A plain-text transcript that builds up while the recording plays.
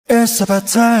It's about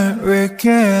time we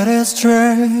get it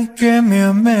straight. Give me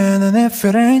a minute if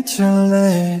it ain't too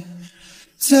late.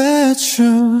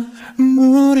 대충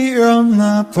물이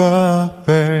없나 봐,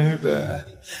 baby.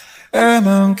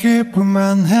 애만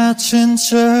기쁨만 해친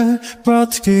채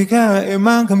버티기가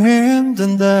이만큼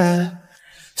힘든데.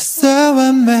 Stay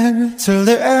with me till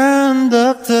the end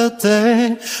of the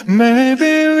day.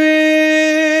 Maybe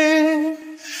we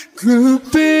could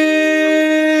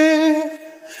be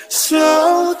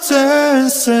slow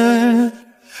dancing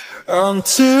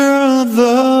until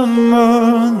the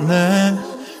morning.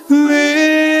 We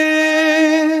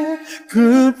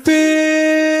could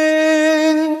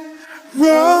be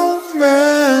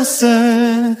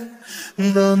romancing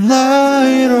the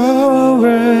night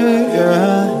away,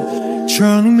 yeah.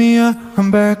 Turning me up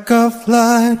and back up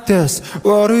like this.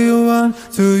 What do you want?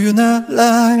 Do you not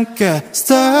like it?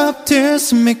 Stop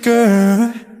teasing me,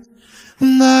 girl.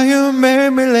 Now you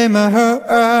made me lay my heart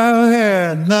out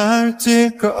here. 날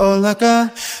딛고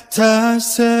올라가.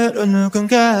 다시 새로운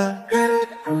누군가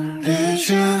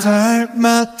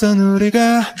닮았던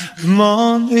우리가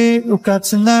먼 이웃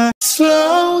같은 날.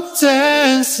 Slow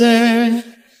dancing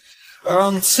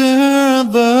until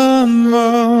the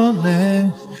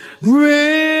morning.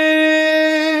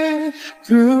 We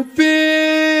could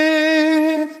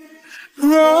be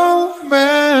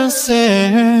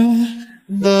romancing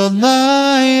the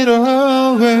night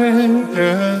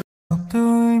away. 또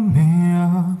의미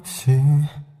없이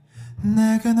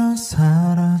내게 넌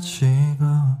사라지고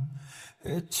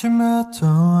이쯤에도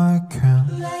I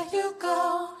can't let you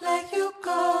go, let you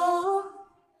go.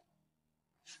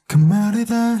 그 말이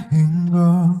다인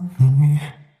거니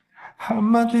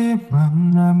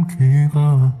한마디만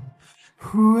남기고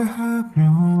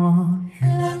후회하며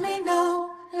Let me know,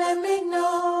 let me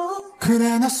know.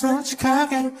 그래 나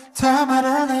솔직하게 다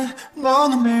말하네.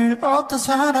 너는 매일 어떤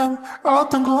사람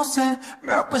어떤 곳에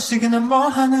몇 번씩이나 뭐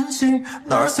하는지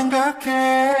널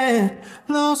생각해.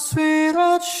 Lost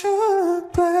without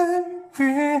you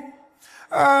baby.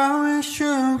 I wish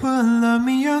you would love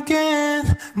me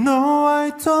again. No,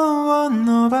 I don't want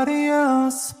nobody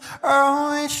else.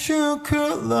 I wish you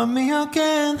could love me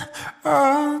again,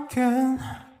 again.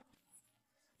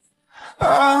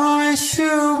 I wish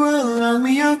you would love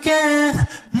me again.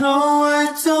 No,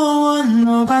 I don't want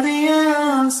nobody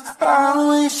else. I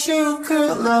wish you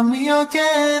could love me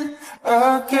again,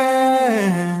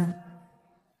 again.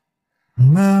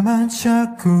 나만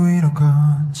자꾸 이런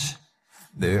건지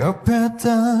내 옆에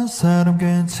딴 사람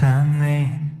괜찮니?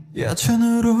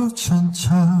 여천으로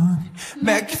천천히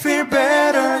Make it feel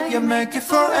better, yeah make it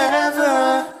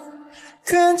forever.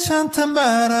 괜찮단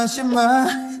말하지 마.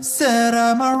 Said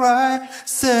I'm alright,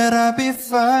 said I'll be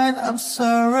fine, I'm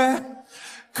sorry.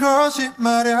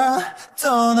 거짓말이야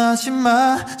떠나지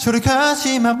마. 저리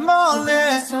가지마 멀리.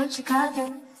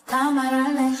 솔직하게 다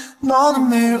말할래. 너는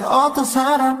매일 어떤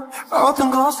사람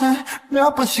어떤 곳에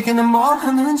몇 번씩이나 뭘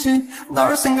하는지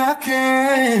널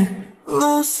생각해.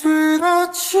 Lost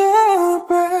without you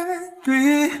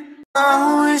baby.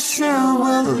 I wish you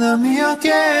would love me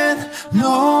again.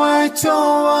 No, I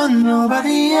don't want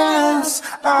nobody else.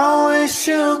 I wish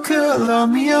you could love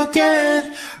me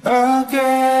again,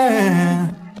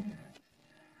 again.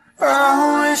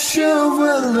 I wish you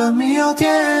would love me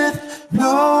again.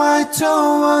 No, I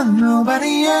don't want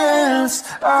nobody else.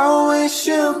 I wish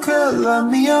you could love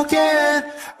me again,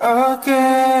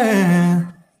 again.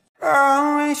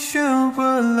 I wish you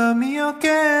would love me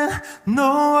again.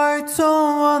 No, I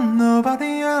don't want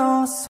nobody else.